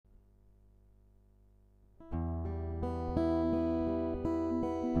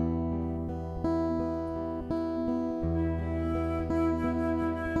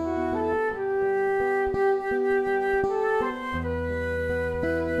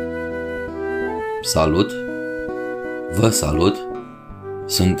Salut! Vă salut!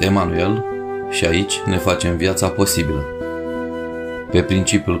 Sunt Emanuel și aici ne facem viața posibilă. Pe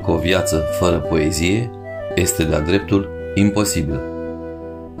principiul că o viață fără poezie este de-a dreptul imposibilă.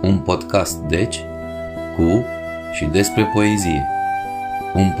 Un podcast, deci, cu și despre poezie.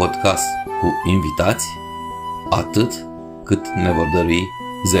 Un podcast cu invitați, atât cât ne vor dărui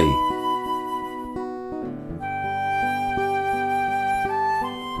zeii.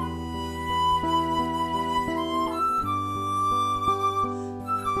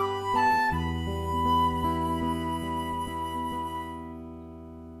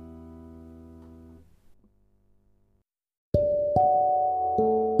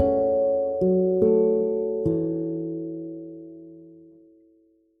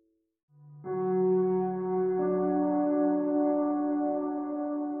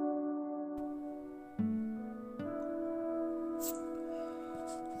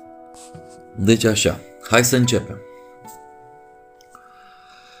 Deci așa, hai să începem.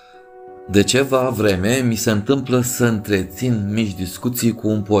 De ceva vreme mi se întâmplă să întrețin mici discuții cu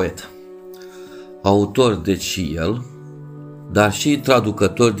un poet. Autor deci și el, dar și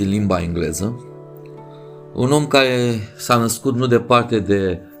traducător din limba engleză, un om care s-a născut nu departe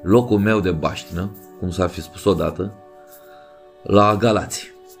de locul meu de baștină, cum s-ar fi spus odată, la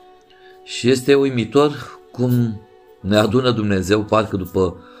Galați. Și este uimitor cum ne adună Dumnezeu parcă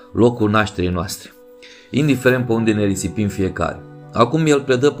după locul nașterii noastre, indiferent pe unde ne risipim fiecare. Acum el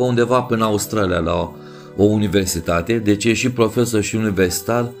predă pe undeva până în Australia la o universitate, deci e și profesor și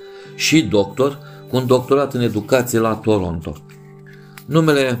universitar și doctor, cu un doctorat în educație la Toronto.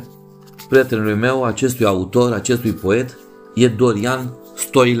 Numele prietenului meu, acestui autor, acestui poet, e Dorian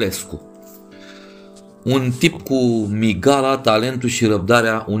Stoilescu. Un tip cu migala, talentul și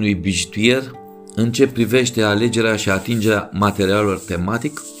răbdarea unui bijutier în ce privește alegerea și atingerea materialelor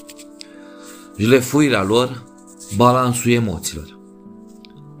tematic, jlefuirea lor, balansul emoțiilor.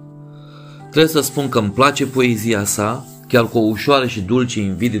 Trebuie să spun că îmi place poezia sa, chiar cu o ușoară și dulce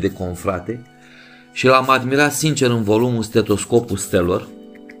invidie de confrate, și l-am admirat sincer în volumul Stetoscopul Stelor,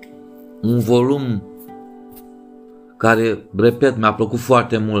 un volum care, repet, mi-a plăcut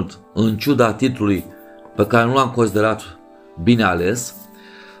foarte mult, în ciuda titlului pe care nu l-am considerat bine ales.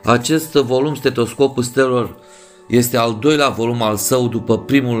 Acest volum Stetoscopul Stelor este al doilea volum al său după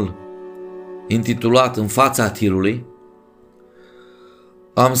primul intitulat În fața tirului.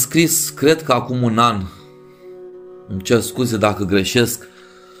 Am scris, cred că acum un an, îmi cer scuze dacă greșesc,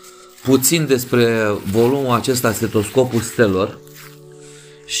 puțin despre volumul acesta Stetoscopul Stelor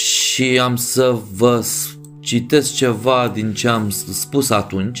și am să vă citesc ceva din ce am spus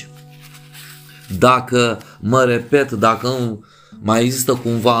atunci. Dacă mă repet, dacă mai există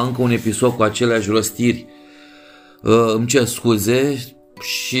cumva încă un episod cu aceleași rostiri, îmi cer scuze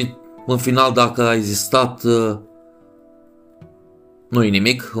și în final dacă a existat, nu-i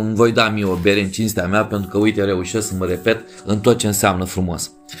nimic, îmi voi da mie o bere în cinstea mea pentru că uite reușesc să mă repet în tot ce înseamnă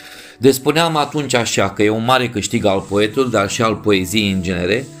frumos. Deci spuneam atunci așa că e un mare câștig al poetului, dar și al poeziei în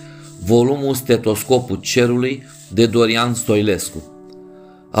genere, volumul Stetoscopul Cerului de Dorian Stoilescu,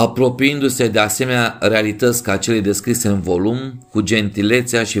 apropiindu-se de asemenea realități ca cele descrise în volum, cu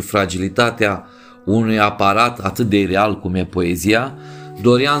gentilețea și fragilitatea unui aparat atât de ireal cum e poezia,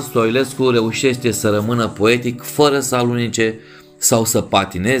 Dorian Stoilescu reușește să rămână poetic fără să alunece sau să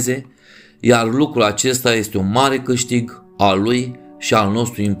patineze, iar lucrul acesta este un mare câștig al lui și al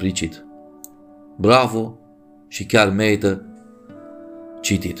nostru implicit. Bravo și chiar merită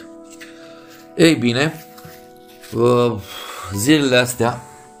citit. Ei bine,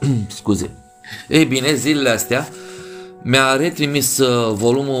 zilele astea mi-a retrimis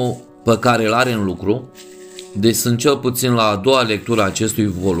volumul pe care îl are în lucru, deci sunt cel puțin la a doua lectură a acestui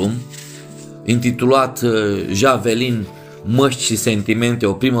volum, intitulat Javelin, măști și sentimente,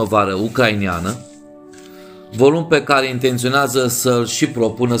 o primăvară ucraineană, volum pe care intenționează să-l și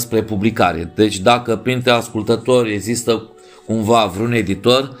propună spre publicare. Deci dacă printre ascultători există cumva vreun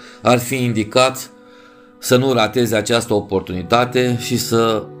editor, ar fi indicat să nu rateze această oportunitate și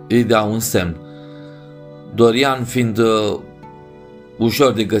să îi dea un semn. Dorian fiind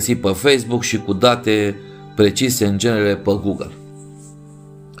ușor de găsit pe Facebook și cu date precise în genere pe Google.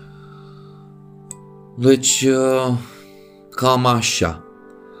 Deci, cam așa.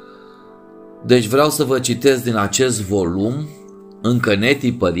 Deci vreau să vă citesc din acest volum, încă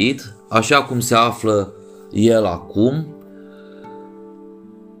netipărit, așa cum se află el acum,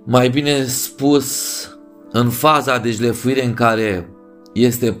 mai bine spus, în faza de jlefuire în care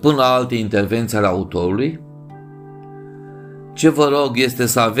este până la alte intervenții ale autorului. Ce vă rog este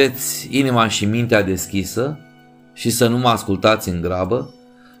să aveți inima și mintea deschisă și să nu mă ascultați în grabă,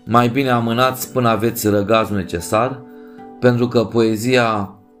 mai bine amânați până aveți răgazul necesar, pentru că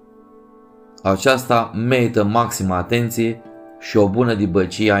poezia aceasta merită maximă atenție și o bună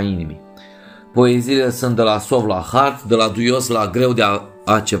dibăcie a inimii. Poeziile sunt de la soft la hard, de la duios la greu de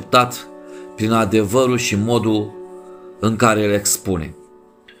acceptat prin adevărul și modul în care le expune.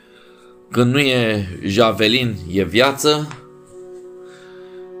 Când nu e javelin, e viață,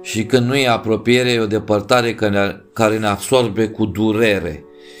 și când nu e apropiere, e o depărtare care ne absorbe cu durere,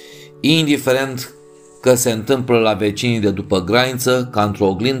 indiferent că se întâmplă la vecinii de după graniță, ca într-o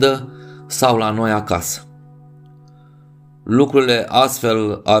oglindă, sau la noi acasă. Lucrurile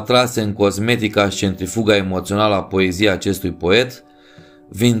astfel atrase în cosmetica și centrifuga emoțională a poeziei acestui poet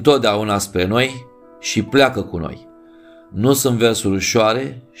vin totdeauna spre noi și pleacă cu noi. Nu sunt versuri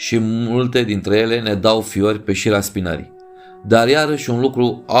ușoare și multe dintre ele ne dau fiori pe șira spinării. Dar iarăși un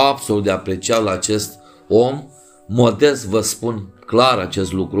lucru absolut de apreciat la acest om, modest vă spun clar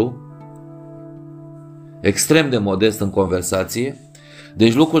acest lucru, extrem de modest în conversație,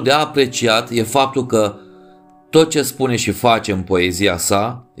 deci lucrul de apreciat e faptul că tot ce spune și face în poezia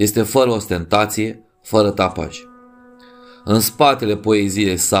sa este fără ostentație, fără tapaj. În spatele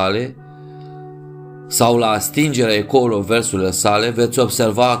poeziei sale sau la stingerea ecourilor versurilor sale veți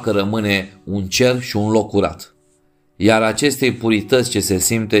observa că rămâne un cer și un loc curat. Iar acestei purități ce se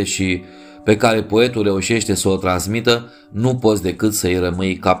simte și pe care poetul reușește să o transmită, nu poți decât să-i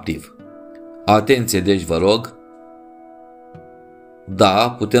rămâi captiv. Atenție deci vă rog,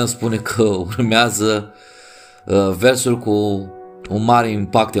 da, putem spune că urmează versuri cu un mare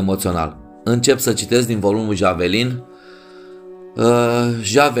impact emoțional. Încep să citesc din volumul Javelin.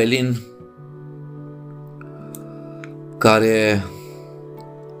 Javelin, care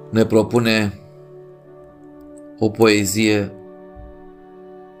ne propune o poezie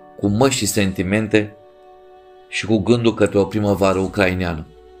cu măști și sentimente și cu gândul către o primăvară ucraineană.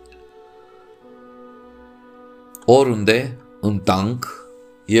 Oriunde, în tank,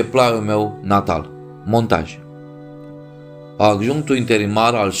 e plaiul meu natal. Montaj. Adjunctul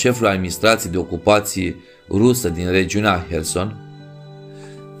interimar al șefului administrației de ocupație rusă din regiunea Kherson,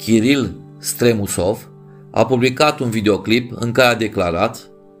 Kiril Stremusov, a publicat un videoclip în care a declarat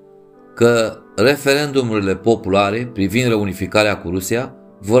că referendumurile populare privind reunificarea cu Rusia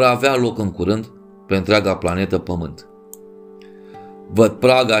vor avea loc în curând pe întreaga planetă Pământ. Văd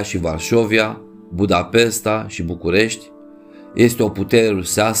Praga și Varșovia, Budapesta și București, este o putere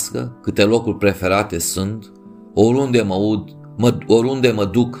rusească, câte locuri preferate sunt, oriunde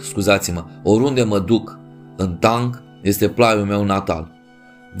mă duc în tank, este plaiul meu natal.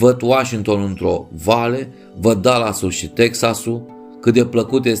 Văd Washington într-o vale, văd Dallasul și Texasul, cât de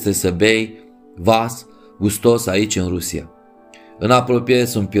plăcut este să bei vas gustos aici în Rusia. În apropiere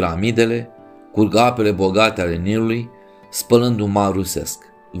sunt piramidele, curg apele bogate ale Nilului, spălând un mar rusesc.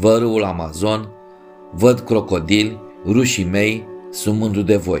 Văd râul Amazon, văd crocodili, rușii mei sunt mândru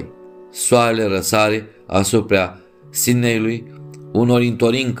de voi. Soarele răsare asupra Sydneyului, un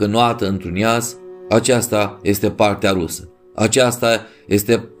orintorinc înoată într-un iaz, aceasta este partea rusă. Aceasta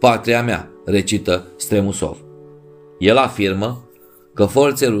este patria mea, recită Stremusov. El afirmă că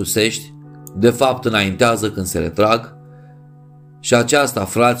forțe rusești de fapt înaintează când se retrag și aceasta,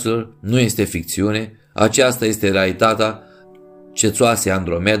 fraților, nu este ficțiune, aceasta este realitatea ce țoase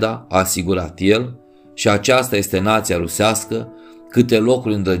Andromeda, a asigurat el, și aceasta este nația rusească, câte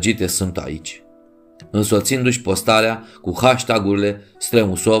locuri îndrăgite sunt aici. Însoțindu-și postarea cu hashtag-urile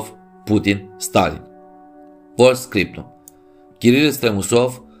Stremusov, Putin, Stalin. Post scriptum. Kiril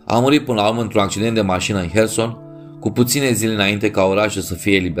Stremusov a murit până la urmă într-un accident de mașină în Kherson, cu puține zile înainte ca orașul să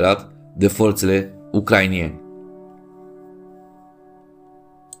fie eliberat de forțele ucrainiene.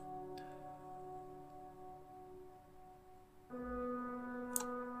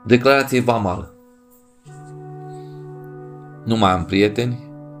 Declarație vamală. Nu mai am prieteni,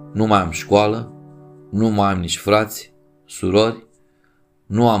 nu mai am școală, nu mai am nici frați, surori,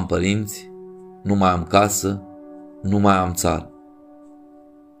 nu am părinți, nu mai am casă, nu mai am țară.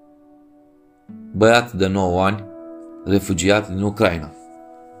 Băiat de 9 ani, refugiat din Ucraina.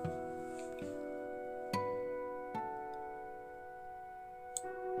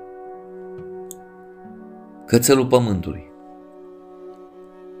 Cățelul pământului.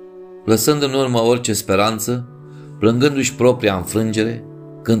 Lăsând în urmă orice speranță, plângându-și propria înfrângere,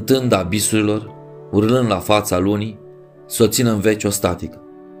 cântând abisurilor, urlând la fața lunii, s-o țin în veci o statică.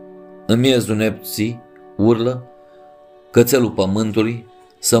 În miezul nepții urlă cățelul pământului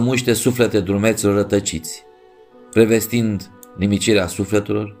să muște suflete drumeților rătăciți, prevestind nimicirea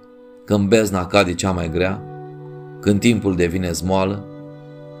sufletelor, când bezna cade cea mai grea, când timpul devine zmoală,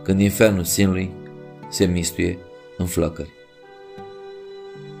 când infernul sinului se mistuie în flăcări.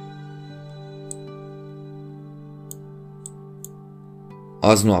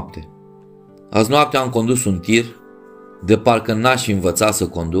 Azi noapte. Azi noapte am condus un tir, de parcă n-aș fi învățat să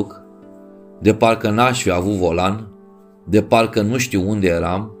conduc, de parcă n-aș fi avut volan, de parcă nu știu unde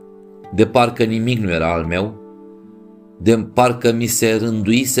eram, de parcă nimic nu era al meu, de parcă mi se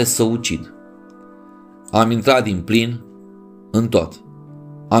rânduise să ucid. Am intrat din plin în tot.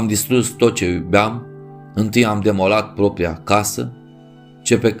 Am distrus tot ce iubeam, întâi am demolat propria casă,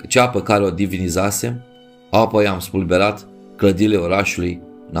 cea pe care o divinizasem, apoi am spulberat clădirile orașului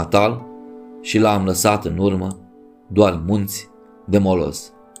natal și l-am lăsat în urmă doar munți de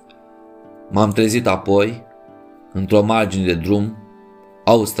moloz. M-am trezit apoi într-o margine de drum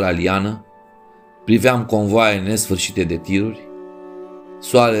australiană, priveam convoaie nesfârșite de tiruri,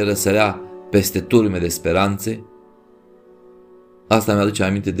 soarele răsărea peste turme de speranțe. Asta mi-aduce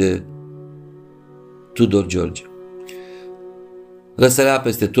aminte de Tudor George. Răsărea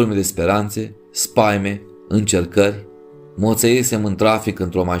peste turme de speranțe, spaime, încercări, moțăisem în trafic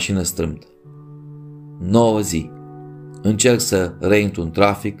într-o mașină strâmtă. 9 zi. Încerc să reintru în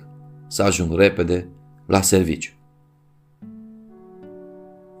trafic, să ajung repede la serviciu.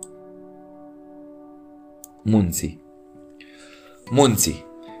 Munții. Munții.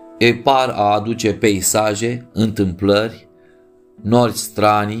 Ei par a aduce peisaje, întâmplări, nori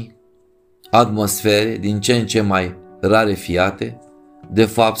stranii, atmosfere din ce în ce mai rarefiate, de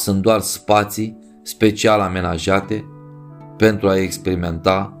fapt sunt doar spații special amenajate pentru a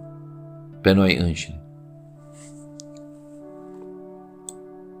experimenta pe noi înșine.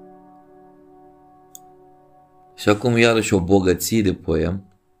 Și acum iarăși o bogăție de poem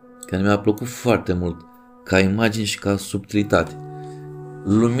care mi-a plăcut foarte mult ca imagini și ca subtilitate.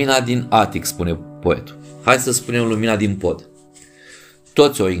 Lumina din atic, spune poetul. Hai să spunem lumina din pod.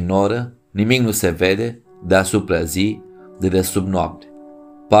 Toți o ignoră, nimic nu se vede, deasupra zi, de desubt noapte.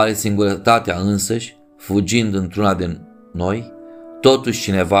 Pare singurătatea însăși, fugind într-una de noi, totuși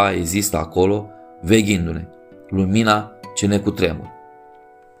cineva există acolo, veghindu-ne, lumina ce ne cutremură.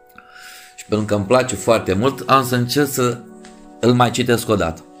 Și pentru că îmi place foarte mult, am să încerc să îl mai citesc o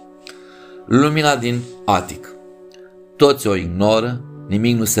dată. Lumina din atic. Toți o ignoră,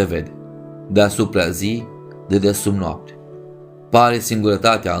 nimic nu se vede, deasupra zi, de desubt noapte. Pare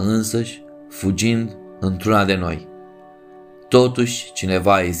singurătatea însăși, fugind într-una de noi. Totuși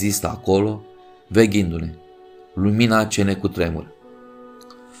cineva există acolo, veghindu-ne, lumina ce ne cutremură.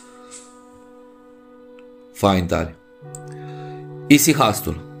 Fain tare.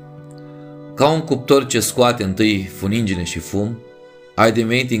 Isihastul. Ca un cuptor ce scoate întâi funingine și fum, ai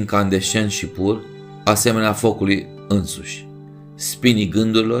devenit incandescent și pur, asemenea focului însuși. Spinii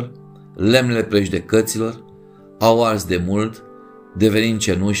gândurilor, lemnele prejudecăților, au ars de mult, devenind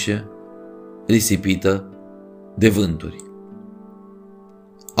cenușă, risipită de vânturi.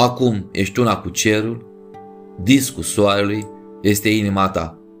 Acum ești una cu cerul, discul soarelui este inima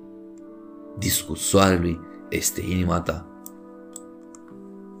ta. Discul soarelui este inima ta.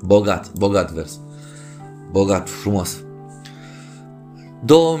 Bogat, bogat vers. Bogat, frumos.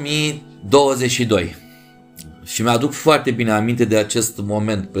 2022. Și mi-aduc foarte bine aminte de acest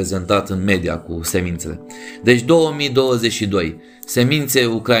moment prezentat în media cu semințele. Deci 2022. Semințe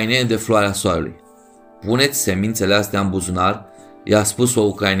ucrainene de floarea soarelui. Puneți semințele astea în buzunar, i-a spus o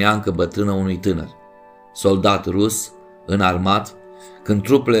ucraineancă bătrână unui tânăr, soldat rus, înarmat, când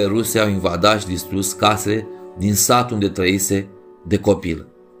trupele ruse au invadat și distrus casele din satul unde trăise de copil.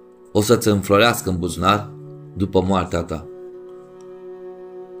 O să-ți înflorească în buzunar după moartea ta.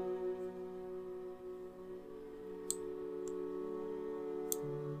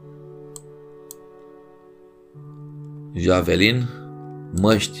 Javelin,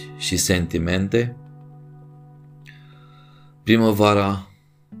 măști și sentimente. Primăvara,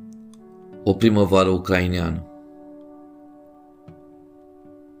 o primăvară ucraineană.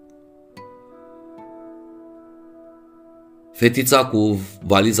 Fetița cu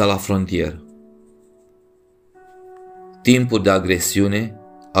valiza la frontieră. Timpul de agresiune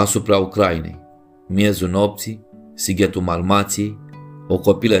asupra Ucrainei. Miezul nopții, sighetul Marmației, o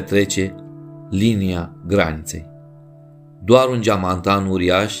copilă trece linia graniței. Doar un geamantan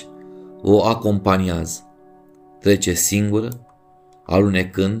uriaș o acompaniază. Trece singură,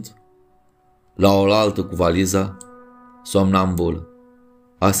 alunecând, la oaltă cu valiza, somnambulă,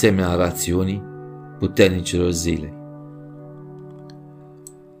 asemenea rațiunii puternicilor zilei.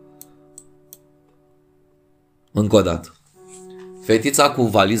 Încă o dată. Fetița cu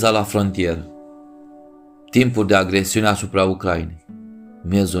valiza la frontieră. Timpul de agresiune asupra Ucrainei.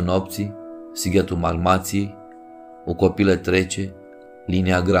 Miezul nopții, sighetul Marmației, o copilă trece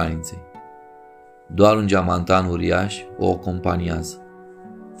linia graniței. Doar un geamantan uriaș o acompaniază.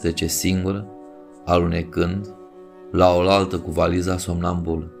 Trece singură, alunecând, la oaltă cu valiza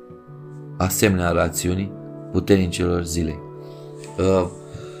somnambulă. Asemenea rațiunii puternicilor zilei.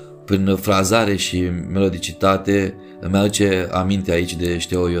 Prin frazare și melodicitate îmi aduce aminte aici de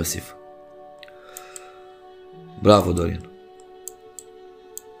Șteo Iosif. Bravo, Dorian!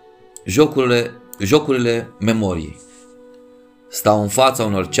 Jocurile memoriei stau în fața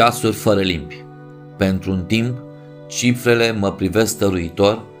unor ceasuri fără limbi. Pentru un timp, cifrele mă privesc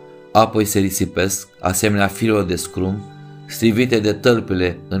stăruitor, apoi se risipesc, asemenea firilor de scrum, strivite de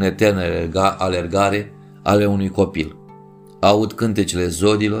tălpile în eternă alergare ale unui copil. Aud cântecele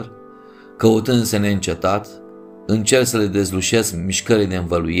zodilor, căutându-se neîncetat, încerc să le dezlușesc mișcării de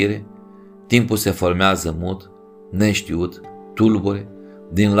învăluire, timpul se formează mut, neștiut, tulbure,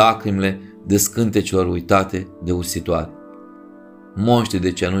 din lacrimile de scântecelor uitate de ursitoare. Monștri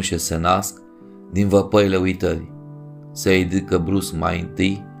de cenușe se nasc din văpăile uitării, se ridică brusc mai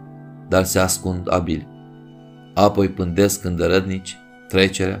întâi, dar se ascund abili. Apoi pândesc îndărădnici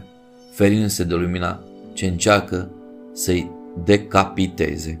trecerea, ferindu-se de lumina ce încearcă să-i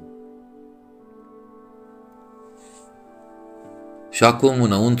decapiteze. Și acum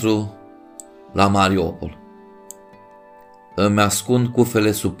înăuntru la Mariupol. Îmi ascund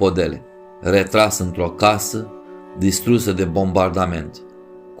cufele sub podele, retras într-o casă distrusă de bombardament,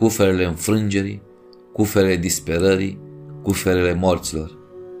 cuferele înfrângerii, cuferele disperării, cuferele morților.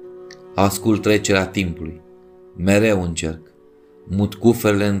 Ascult trecerea timpului, mereu încerc, mut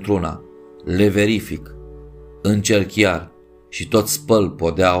cuferele într-una, le verific, încerc iar și tot spăl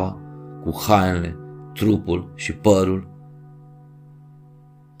podeaua cu hainele, trupul și părul.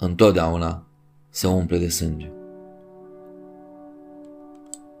 Întotdeauna se umple de sânge.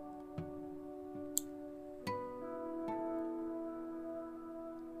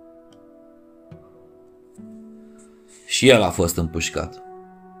 Și el a fost împușcat.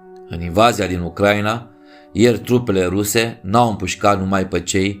 În invazia din Ucraina, ieri trupele ruse n-au împușcat numai pe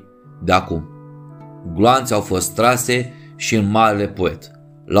cei de acum. Gloanțe au fost trase și în marele poet.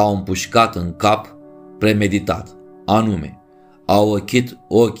 L-au împușcat în cap premeditat, anume, au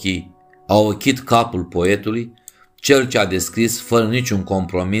ochit capul poetului, cel ce a descris fără niciun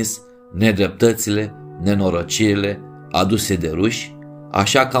compromis nedreptățile, nenorocirile aduse de ruși,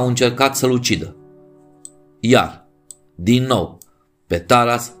 așa că au încercat să-l ucidă. Iar, din nou, pe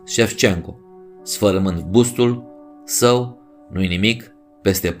Taras Shevchenko, sfărâmând bustul său, nu-i nimic,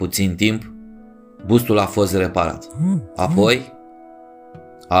 peste puțin timp, bustul a fost reparat. Apoi,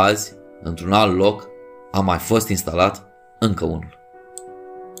 azi, într-un alt loc, a mai fost instalat încă unul.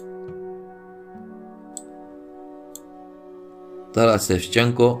 Taras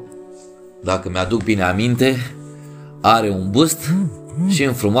Shevchenko, dacă mi-aduc bine aminte, are un bust și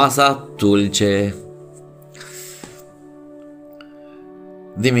în frumoasa Tulce.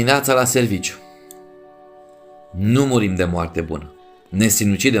 Dimineața la serviciu. Nu murim de moarte bună, ne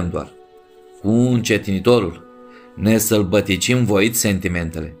sinucidem doar. Cu încetinitorul ne sălbăticim voit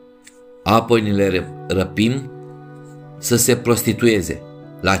sentimentele, apoi ni le răpim să se prostitueze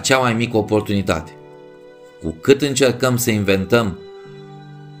la cea mai mică oportunitate. Cu cât încercăm să inventăm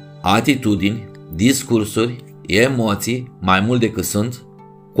atitudini, discursuri, emoții mai mult decât sunt,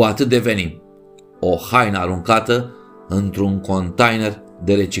 cu atât devenim o haină aruncată într-un container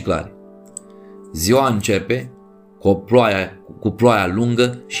de reciclare. Ziua începe cu ploaia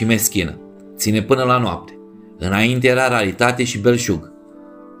lungă și meschină. Ține până la noapte. Înainte era raritate și belșug.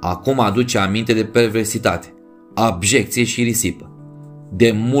 Acum aduce aminte de perversitate, abjecție și risipă.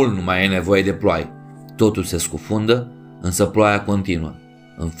 De mult nu mai e nevoie de ploaie. Totul se scufundă, însă ploaia continuă,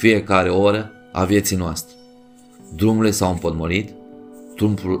 în fiecare oră a vieții noastre. Drumurile s-au împotmolit,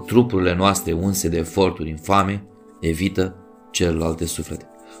 trupurile noastre unse de eforturi infame evită celelalte suflete.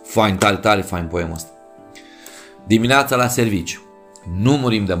 Fain, tare fain poemul ăsta. Dimineața la serviciu. Nu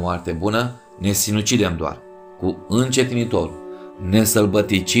murim de moarte bună, ne sinucidem doar. Cu încetinitorul ne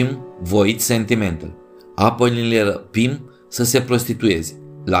sălbăticim voit sentimentele, apoi ni le răpim să se prostitueze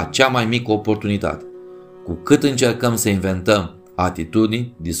la cea mai mică oportunitate. Cu cât încercăm să inventăm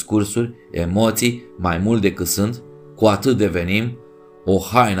atitudini, discursuri, emoții mai mult decât sunt, cu atât devenim o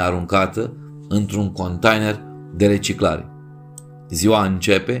haină aruncată într-un container de reciclare. Ziua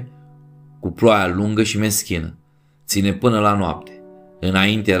începe cu ploaia lungă și meschină. Ține până la noapte.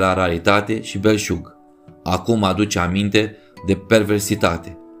 Înainte era raritate și belșug. Acum aduce aminte de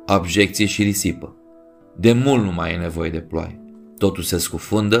perversitate, abjecție și risipă. De mult nu mai e nevoie de ploaie. Totul se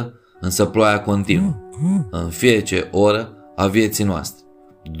scufundă, însă ploaia continuă. În fiecare oră a vieții noastre.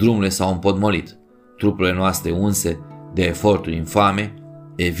 Drumurile s-au împotmolit. Trupurile noastre unse de eforturi infame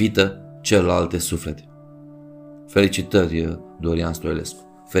evită celelalte suflete. Felicitări, Dorian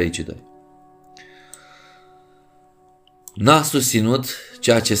Stoilescu. Felicitări. N-a susținut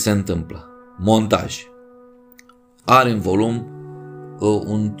ceea ce se întâmplă. Montaj. Are în volum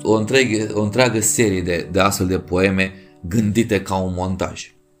o întreagă serie de astfel de poeme gândite ca un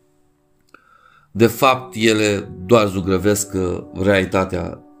montaj. De fapt, ele doar zugrăvesc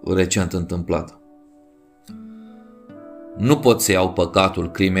realitatea recent întâmplată. Nu pot să iau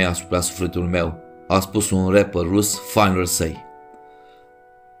păcatul crimei asupra sufletului meu, a spus un rapper rus, Final Say.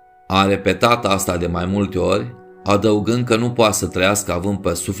 A repetat asta de mai multe ori, adăugând că nu poate să trăiască având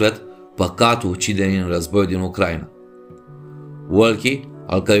pe suflet păcatul uciderii în războiul din Ucraina. Walkie,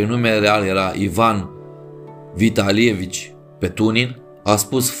 al cărui nume real era Ivan Vitalievici Petunin, a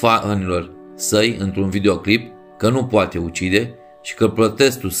spus fanilor săi într-un videoclip că nu poate ucide și că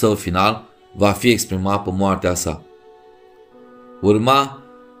protestul său final va fi exprimat pe moartea sa. Urma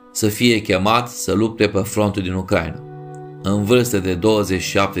să fie chemat să lupte pe frontul din Ucraina. În vârstă de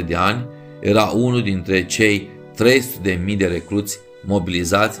 27 de ani, era unul dintre cei 300.000 de recruți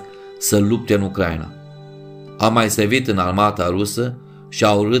mobilizați să lupte în Ucraina. A mai servit în armata rusă și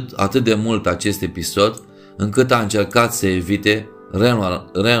a urât atât de mult acest episod încât a încercat să evite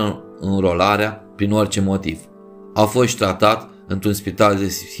reînrolarea prin orice motiv. A fost tratat într-un spital de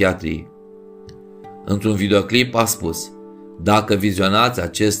psihiatrie. Într-un videoclip a spus: "Dacă vizionați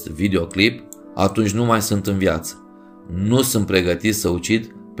acest videoclip, atunci nu mai sunt în viață. Nu sunt pregătit să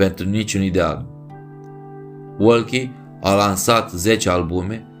ucid pentru niciun ideal." Walkie a lansat 10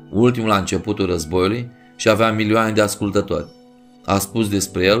 albume, ultimul la începutul războiului, și avea milioane de ascultători. A spus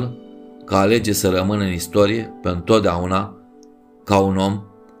despre el că alege să rămână în istorie pentru totdeauna ca un om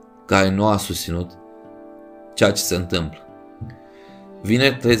care nu a susținut ceea ce se întâmplă.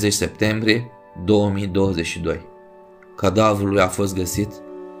 Vineri 30 septembrie 2022. Cadavrul lui a fost găsit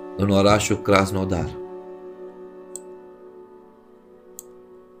în orașul Krasnodar.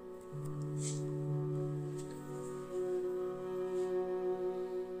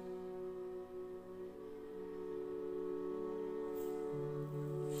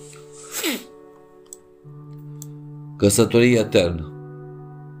 Căsătorie eternă.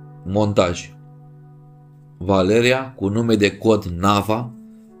 Montaj. Valeria, cu nume de cod Nava,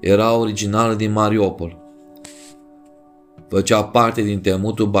 era originală din Mariupol. Făcea parte din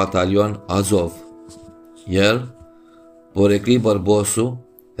temutul batalion Azov. El, Porecli Bărbosu,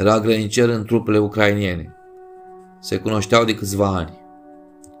 era grănicer în trupele ucrainiene. Se cunoșteau de câțiva ani.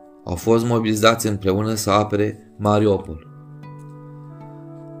 Au fost mobilizați împreună să apere Mariupol.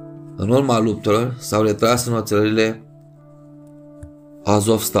 În urma luptelor s-au retras în oțelările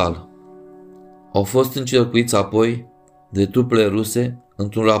Azovstal. Au fost încercuiți apoi de trupele ruse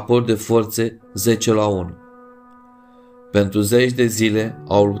într-un raport de forțe 10-1. Pentru 10 de zile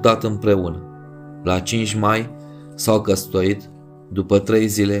au luptat împreună. La 5 mai s-au căsătorit, după 3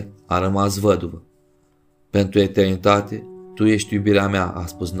 zile a rămas văduvă. "Pentru eternitate, tu ești iubirea mea", a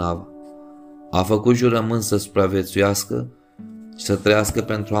spus Nava. A făcut jurământ să supraviețuiască și să trăiască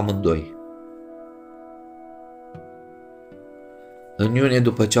pentru amândoi. În iunie,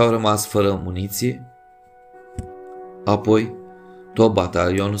 după ce au rămas fără muniție, apoi tot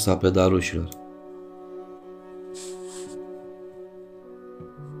batalionul s-a predat rușilor.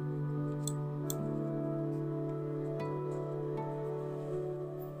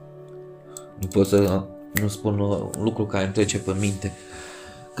 Nu pot să nu spun un lucru care îmi trece pe minte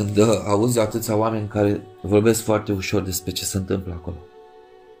când auzi atâția oameni care vorbesc foarte ușor despre ce se întâmplă acolo.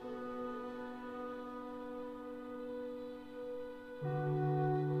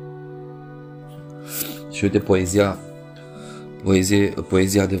 Și uite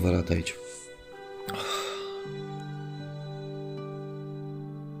poezia adevărată aici.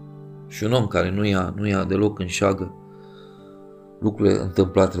 Și un om care nu ia deloc în șagă lucrurile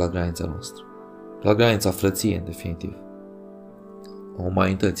întâmplate la granița noastră. La granița frăției, în definitiv. A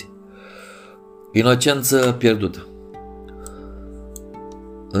umanității. Inocență pierdută.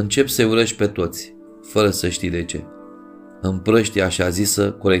 Încep să-i urăști pe toți, fără să știi de ce. Împrăști așa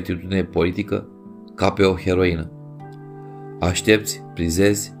zisă corectitudine politică ca pe o heroină. Aștepți,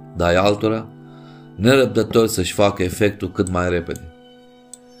 prizezi, dai altora, nerăbdător să-și facă efectul cât mai repede.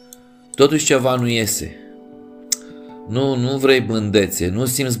 Totuși ceva nu iese. Nu vrei blândețe, nu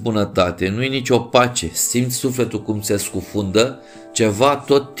simți bunătate, nu-i nicio pace, simți sufletul cum se scufundă, ceva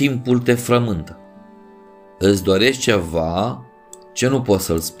tot timpul te frământă. Îți dorești ceva ce nu poți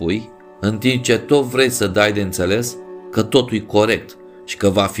să-l spui, în timp ce tot vrei să dai de înțeles că totul e corect și că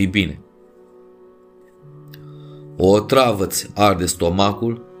va fi bine. O otravă-ți arde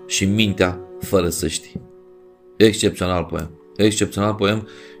stomacul și mintea fără să știi. Excepțional poem. Excepțional poem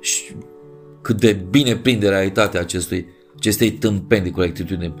și cât de bine prinde realitatea acestei tâmpeni de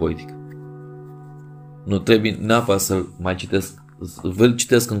corectitudine politică. Nu trebuie neapărat să-l mai citesc, vă-l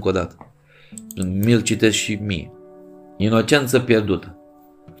citesc încă o dată. Mi-l citesc și mie. Inocență pierdută.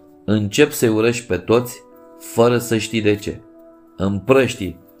 Încep să-i urăști pe toți, fără să știi de ce.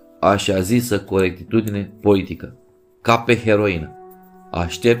 Împrăștii așa zisă corectitudine politică, ca pe heroină.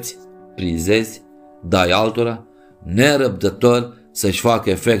 Aștepți, prizezi, dai altora, nerăbdător să-și facă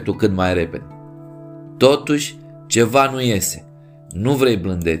efectul cât mai repede. Totuși, ceva nu iese. Nu vrei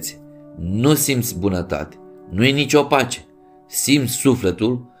blândețe, nu simți bunătate, nu-i nicio pace. Simți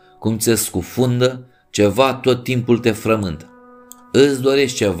sufletul cum ți-e scufundă, ceva tot timpul te frământă. Îți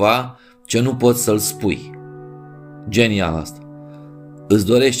dorești ceva ce nu poți să-l spui. Genial asta. Îți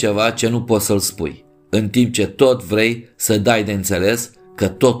dorești ceva ce nu poți să-l spui, în timp ce tot vrei să dai de înțeles că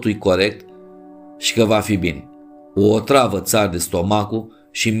totul e corect și că va fi bine. O otravă ți arde stomacul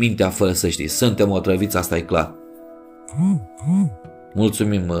și mintea fără să știi. Suntem otrăviți, asta e clar.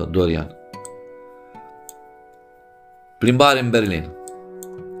 Mulțumim, Dorian. Plimbare în Berlin.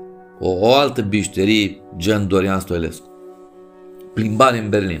 O altă bijuterie gen Dorian Stoilescu. Plimbare în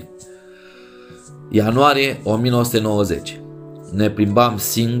Berlin. Ianuarie 1990. Ne plimbam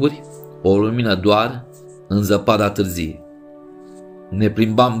singuri, o lumină doar, în zăpada târzie. Ne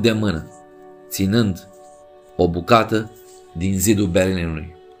plimbam de mână, ținând o bucată din zidul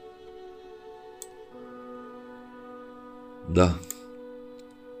Berlinului. Da.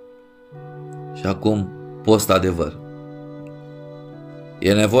 Și acum post-adevăr.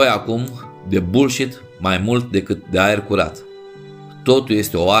 E nevoie acum de bullshit mai mult decât de aer curat. Totul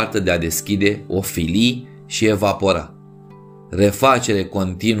este o artă de a deschide, o fili și evapora. Refacere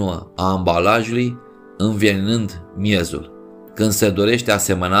continuă a ambalajului, înveninând miezul, când se dorește a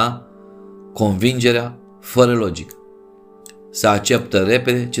semăna convingerea fără logică. Se acceptă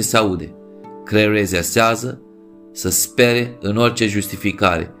repede ce se aude, creierul exersează să spere în orice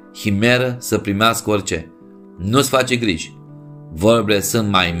justificare, himeră să primească orice. Nu-ți face griji, vorbele sunt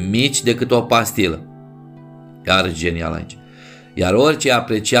mai mici decât o pastilă. Iar genial aici. Iar orice e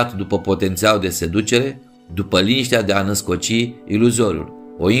apreciat după potențial de seducere, după liniștea de a născoci iluzoriul,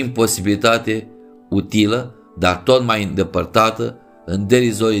 o imposibilitate utilă, dar tot mai îndepărtată în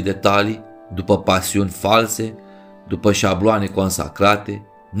derizorii detalii, după pasiuni false, după șabloane consacrate,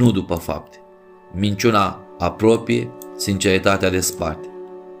 nu după fapte. Minciuna apropie, sinceritatea desparte.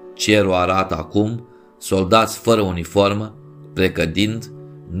 Cerul arată acum soldați fără uniformă, precădind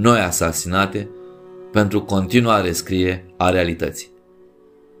noi asasinate pentru continua rescriere a realității.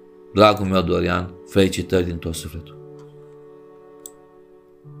 Dragul meu Dorian, felicitări din tot sufletul.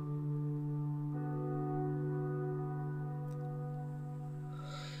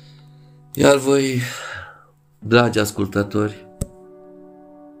 Iar voi, dragi ascultători,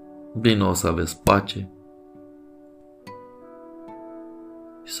 bine o să aveți pace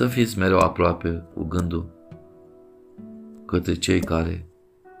și să fiți mereu aproape cu gândul către cei care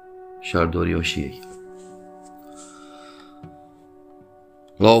și-ar dori-o și ei.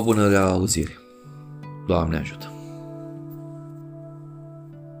 La o bună reauzire. Doamne ajută!